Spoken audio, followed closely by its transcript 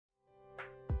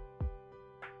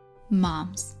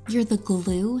Moms, you're the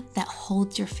glue that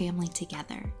holds your family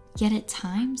together. Yet at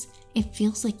times, it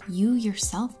feels like you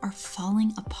yourself are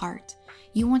falling apart.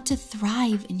 You want to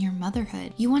thrive in your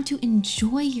motherhood. You want to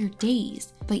enjoy your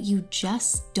days, but you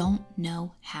just don't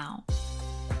know how.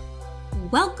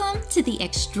 Welcome to the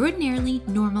Extraordinarily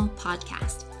Normal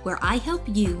podcast, where I help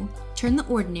you turn the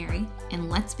ordinary and,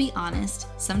 let's be honest,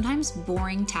 sometimes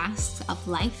boring tasks of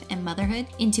life and motherhood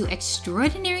into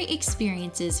extraordinary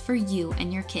experiences for you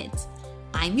and your kids.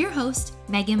 I'm your host,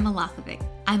 Megan Malakovic.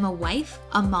 I'm a wife,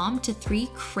 a mom to 3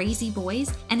 crazy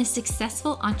boys, and a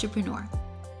successful entrepreneur.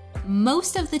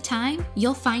 Most of the time,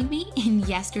 you'll find me in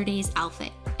yesterday's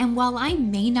outfit. And while I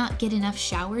may not get enough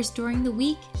showers during the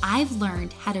week, I've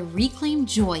learned how to reclaim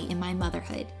joy in my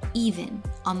motherhood, even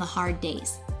on the hard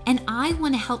days. And I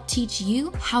want to help teach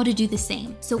you how to do the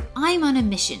same. So I'm on a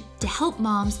mission to help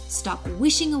moms stop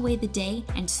wishing away the day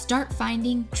and start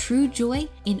finding true joy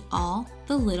in all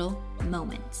the little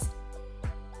moments.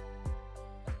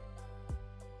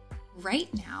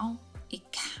 Right now, it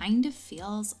kind of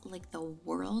feels like the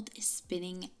world is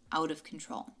spinning out of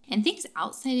control. And things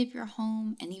outside of your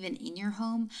home and even in your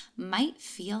home might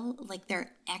feel like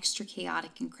they're extra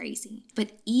chaotic and crazy.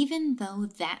 But even though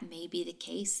that may be the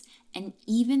case, and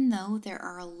even though there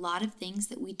are a lot of things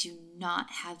that we do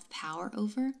not have power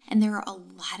over, and there are a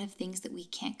lot of things that we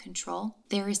can't control,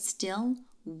 there is still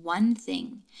one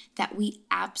thing that we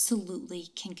absolutely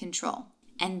can control,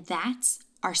 and that's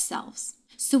ourselves.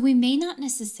 So we may not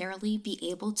necessarily be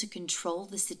able to control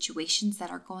the situations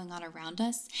that are going on around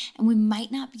us, and we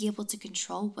might not be able to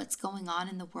control what's going on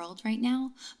in the world right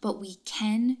now, but we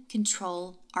can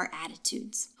control our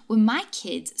attitudes. When my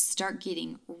kids start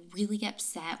getting really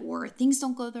upset or things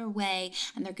don't go their way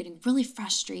and they're getting really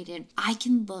frustrated, I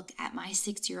can look at my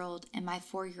 6-year-old and my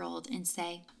 4-year-old and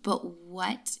say, but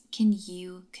what can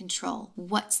you control?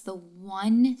 What's the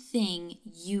one thing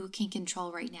you can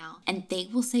control right now? And they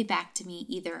will say back to me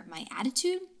either my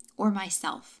attitude or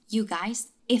myself. You guys,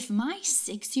 if my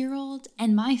 6-year-old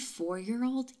and my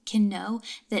 4-year-old can know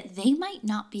that they might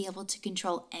not be able to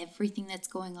control everything that's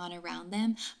going on around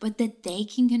them, but that they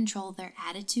can control their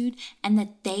attitude and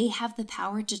that they have the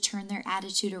power to turn their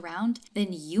attitude around, then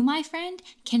you, my friend,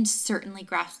 can certainly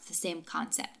grasp the same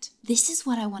concept. This is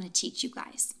what I want to teach you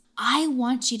guys. I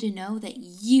want you to know that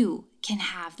you can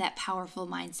have that powerful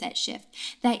mindset shift,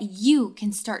 that you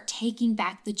can start taking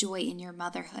back the joy in your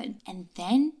motherhood, and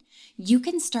then you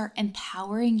can start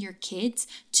empowering your kids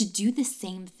to do the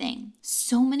same thing.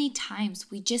 So many times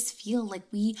we just feel like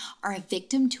we are a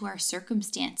victim to our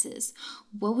circumstances.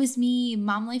 Woe is me,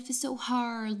 mom life is so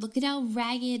hard, look at how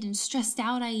ragged and stressed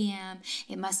out I am.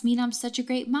 It must mean I'm such a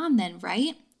great mom then,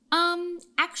 right?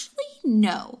 Actually,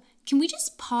 no. Can we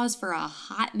just pause for a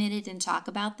hot minute and talk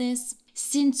about this?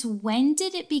 Since when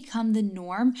did it become the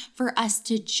norm for us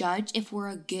to judge if we're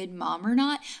a good mom or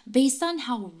not based on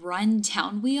how run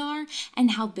down we are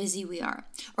and how busy we are?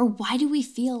 Or why do we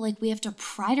feel like we have to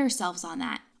pride ourselves on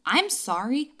that? I'm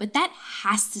sorry, but that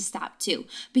has to stop too,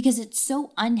 because it's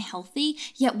so unhealthy,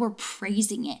 yet we're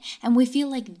praising it, and we feel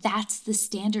like that's the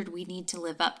standard we need to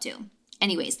live up to.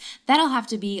 Anyways, that'll have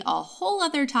to be a whole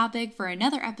other topic for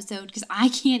another episode because I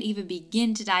can't even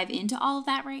begin to dive into all of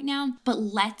that right now. But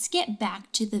let's get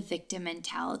back to the victim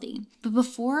mentality. But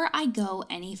before I go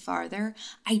any farther,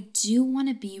 I do want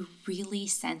to be really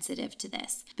sensitive to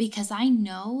this because I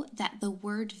know that the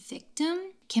word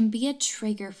victim can be a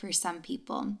trigger for some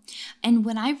people. And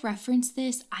when I reference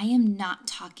this, I am not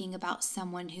talking about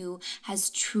someone who has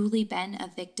truly been a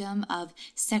victim of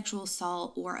sexual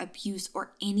assault or abuse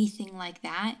or anything like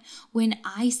that. When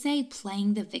I say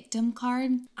playing the victim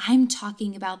card, I'm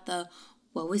talking about the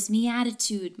woe is me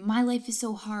attitude, my life is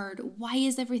so hard, why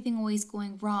is everything always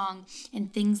going wrong,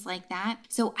 and things like that.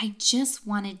 So I just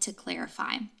wanted to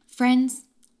clarify. Friends,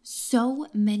 so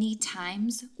many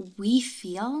times we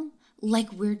feel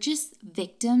like we're just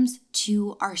victims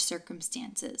to our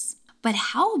circumstances. But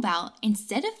how about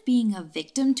instead of being a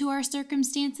victim to our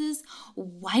circumstances,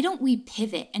 why don't we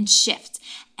pivot and shift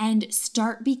and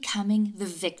start becoming the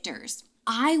victors?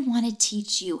 I want to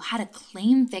teach you how to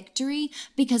claim victory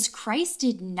because Christ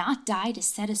did not die to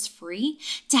set us free,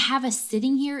 to have us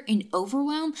sitting here in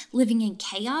overwhelm, living in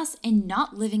chaos, and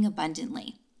not living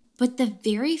abundantly. But the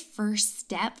very first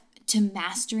step to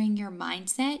mastering your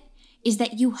mindset is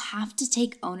that you have to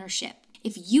take ownership.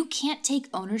 If you can't take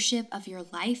ownership of your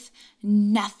life,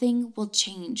 nothing will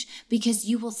change because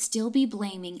you will still be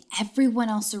blaming everyone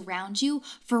else around you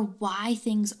for why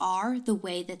things are the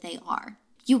way that they are.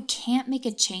 You can't make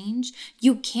a change,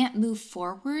 you can't move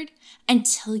forward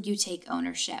until you take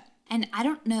ownership. And I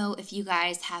don't know if you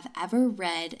guys have ever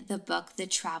read the book, The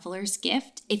Traveler's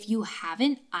Gift. If you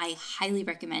haven't, I highly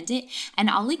recommend it. And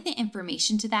I'll link the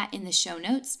information to that in the show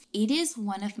notes. It is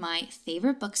one of my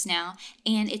favorite books now,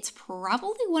 and it's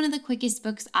probably one of the quickest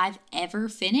books I've ever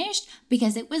finished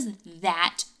because it was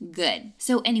that good.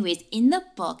 So anyways, in the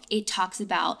book, it talks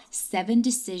about 7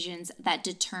 decisions that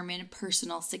determine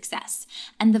personal success.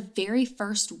 And the very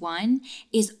first one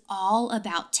is all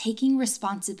about taking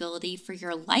responsibility for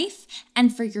your life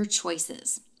and for your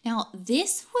choices. Now,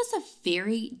 this was a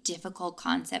very difficult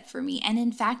concept for me. And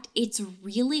in fact, it's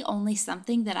really only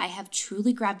something that I have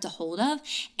truly grabbed a hold of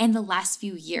in the last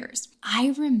few years.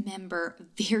 I remember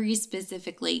very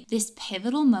specifically this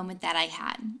pivotal moment that I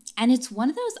had. And it's one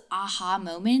of those aha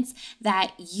moments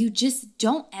that you just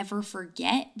don't ever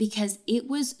forget because it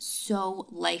was so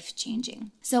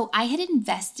life-changing. So I had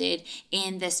invested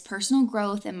in this personal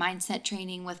growth and mindset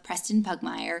training with Preston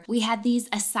Pugmire. We had these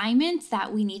assignments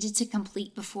that we needed to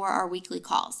complete before our weekly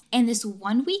calls. And this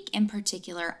one week in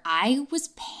particular, I was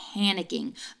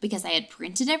panicking because I had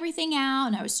printed everything out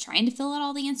and I was trying to fill out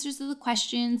all the answers to the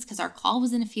questions because our call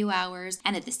was in a few hours.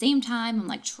 And at the same time, I'm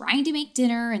like trying to make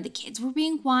dinner and the kids were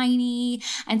being whiny.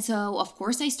 And so of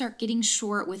course I start getting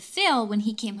short with Phil when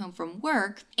he came home from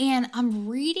work, and I'm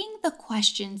reading the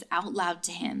questions out loud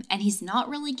to him and he's not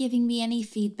really giving me any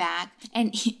feedback.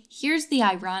 And here's the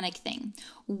ironic thing.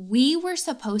 We were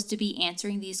supposed to be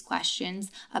answering these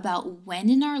questions about when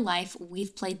in our life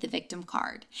we've played the victim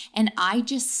card. And I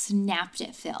just snapped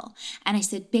at Phil. And I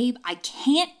said, babe, I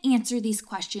can't answer these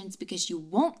questions because you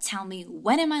won't tell me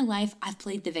when in my life I've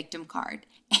played the victim card.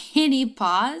 And he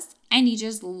paused and he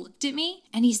just looked at me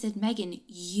and he said, Megan,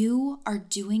 you are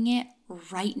doing it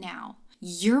right now.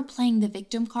 You're playing the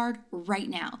victim card right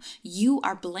now. You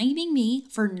are blaming me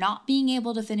for not being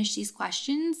able to finish these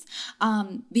questions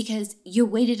because you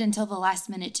waited until the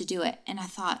last minute to do it. And I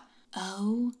thought,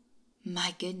 oh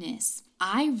my goodness.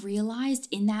 I realized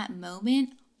in that moment,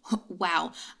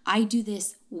 wow, I do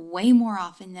this way more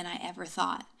often than I ever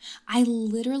thought. I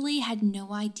literally had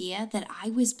no idea that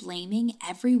I was blaming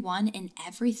everyone and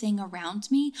everything around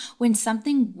me when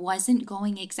something wasn't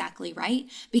going exactly right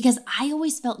because I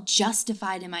always felt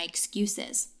justified in my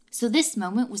excuses. So this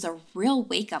moment was a real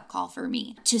wake-up call for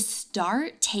me to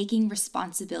start taking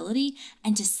responsibility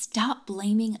and to stop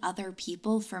blaming other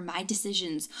people for my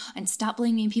decisions and stop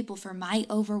blaming people for my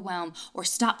overwhelm or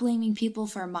stop blaming people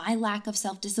for my lack of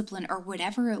self-discipline or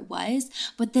whatever it was,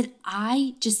 but that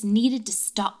I just needed to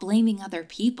stop blaming other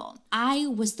people. I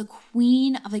was the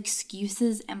queen of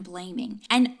excuses and blaming.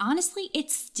 And honestly,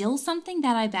 it's still something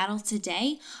that I battle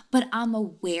today, but I'm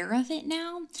aware of it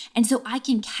now. And so I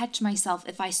can catch myself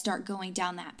if I start going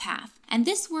down that path. And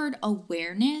this word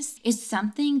awareness is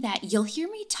something that you'll hear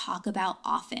me talk about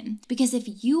often because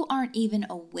if you aren't even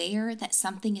aware that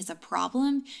something is a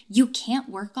problem, you can't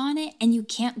work on it and you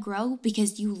can't grow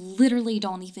because you literally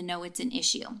don't even know it's an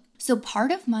issue. So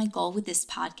part of my goal with this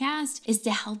podcast is to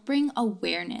help bring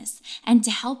awareness and to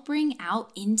help bring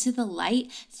out into the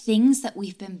light things that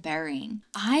we've been burying.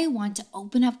 I want to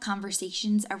open up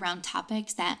conversations around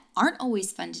topics that aren't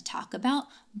always fun to talk about,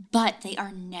 but they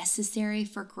are necessary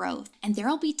for growth. And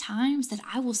there'll be times that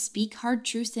I will speak hard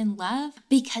truths in love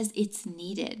because it's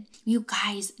needed. You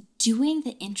guys, doing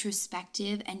the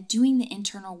introspective and doing the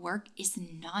internal work is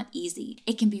not easy.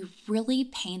 It can be really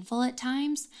painful at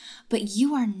times, but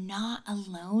you are not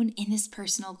alone in this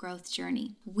personal growth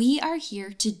journey. We are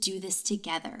here to do this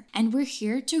together and we're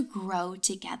here to grow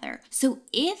together. So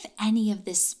if any of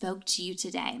this spoke to you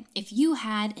today, if you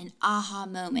had an aha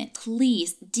moment,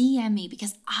 please DM me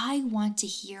because I want to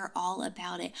hear all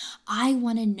about it. I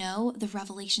want to know the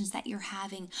revelations that you're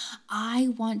having. I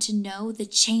want to know the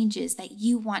changes that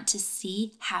you want to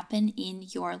see happen in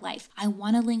your life. I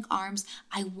want to link arms.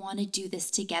 I want to do this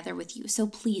together with you. So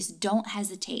please don't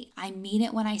hesitate. I mean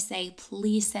it when I say,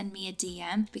 please send me a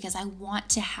DM because I want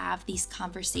to have these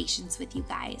conversations with you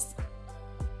guys.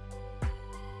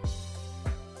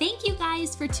 Thank you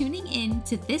guys for tuning in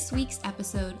to this week's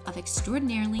episode of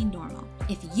Extraordinarily Normal.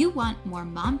 If you want more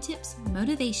mom tips,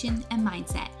 motivation, and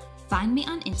mindset, find me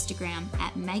on Instagram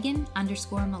at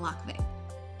Megan_Milakovic.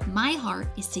 My heart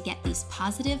is to get these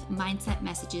positive mindset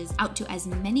messages out to as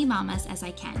many mamas as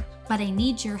I can, but I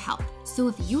need your help. So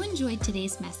if you enjoyed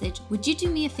today's message, would you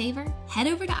do me a favor? Head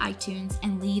over to iTunes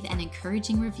and leave an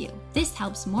encouraging review. This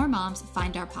helps more moms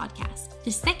find our podcast.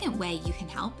 The second way you can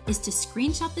help is to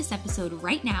screenshot this episode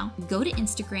right now, go to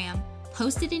Instagram,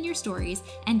 post it in your stories,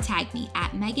 and tag me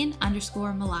at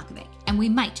Megan_Milakovic, and we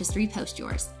might just repost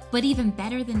yours. But even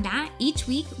better than that, each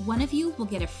week, one of you will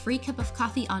get a free cup of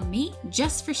coffee on me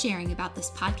just for sharing about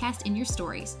this podcast in your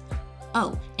stories.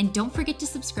 Oh, and don't forget to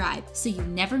subscribe so you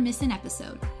never miss an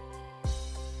episode.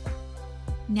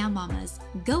 Now, mamas,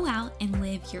 go out and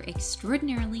live your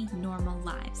extraordinarily normal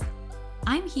lives.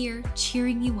 I'm here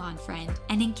cheering you on, friend.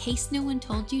 And in case no one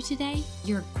told you today,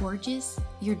 you're gorgeous,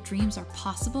 your dreams are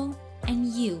possible, and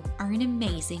you are an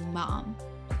amazing mom.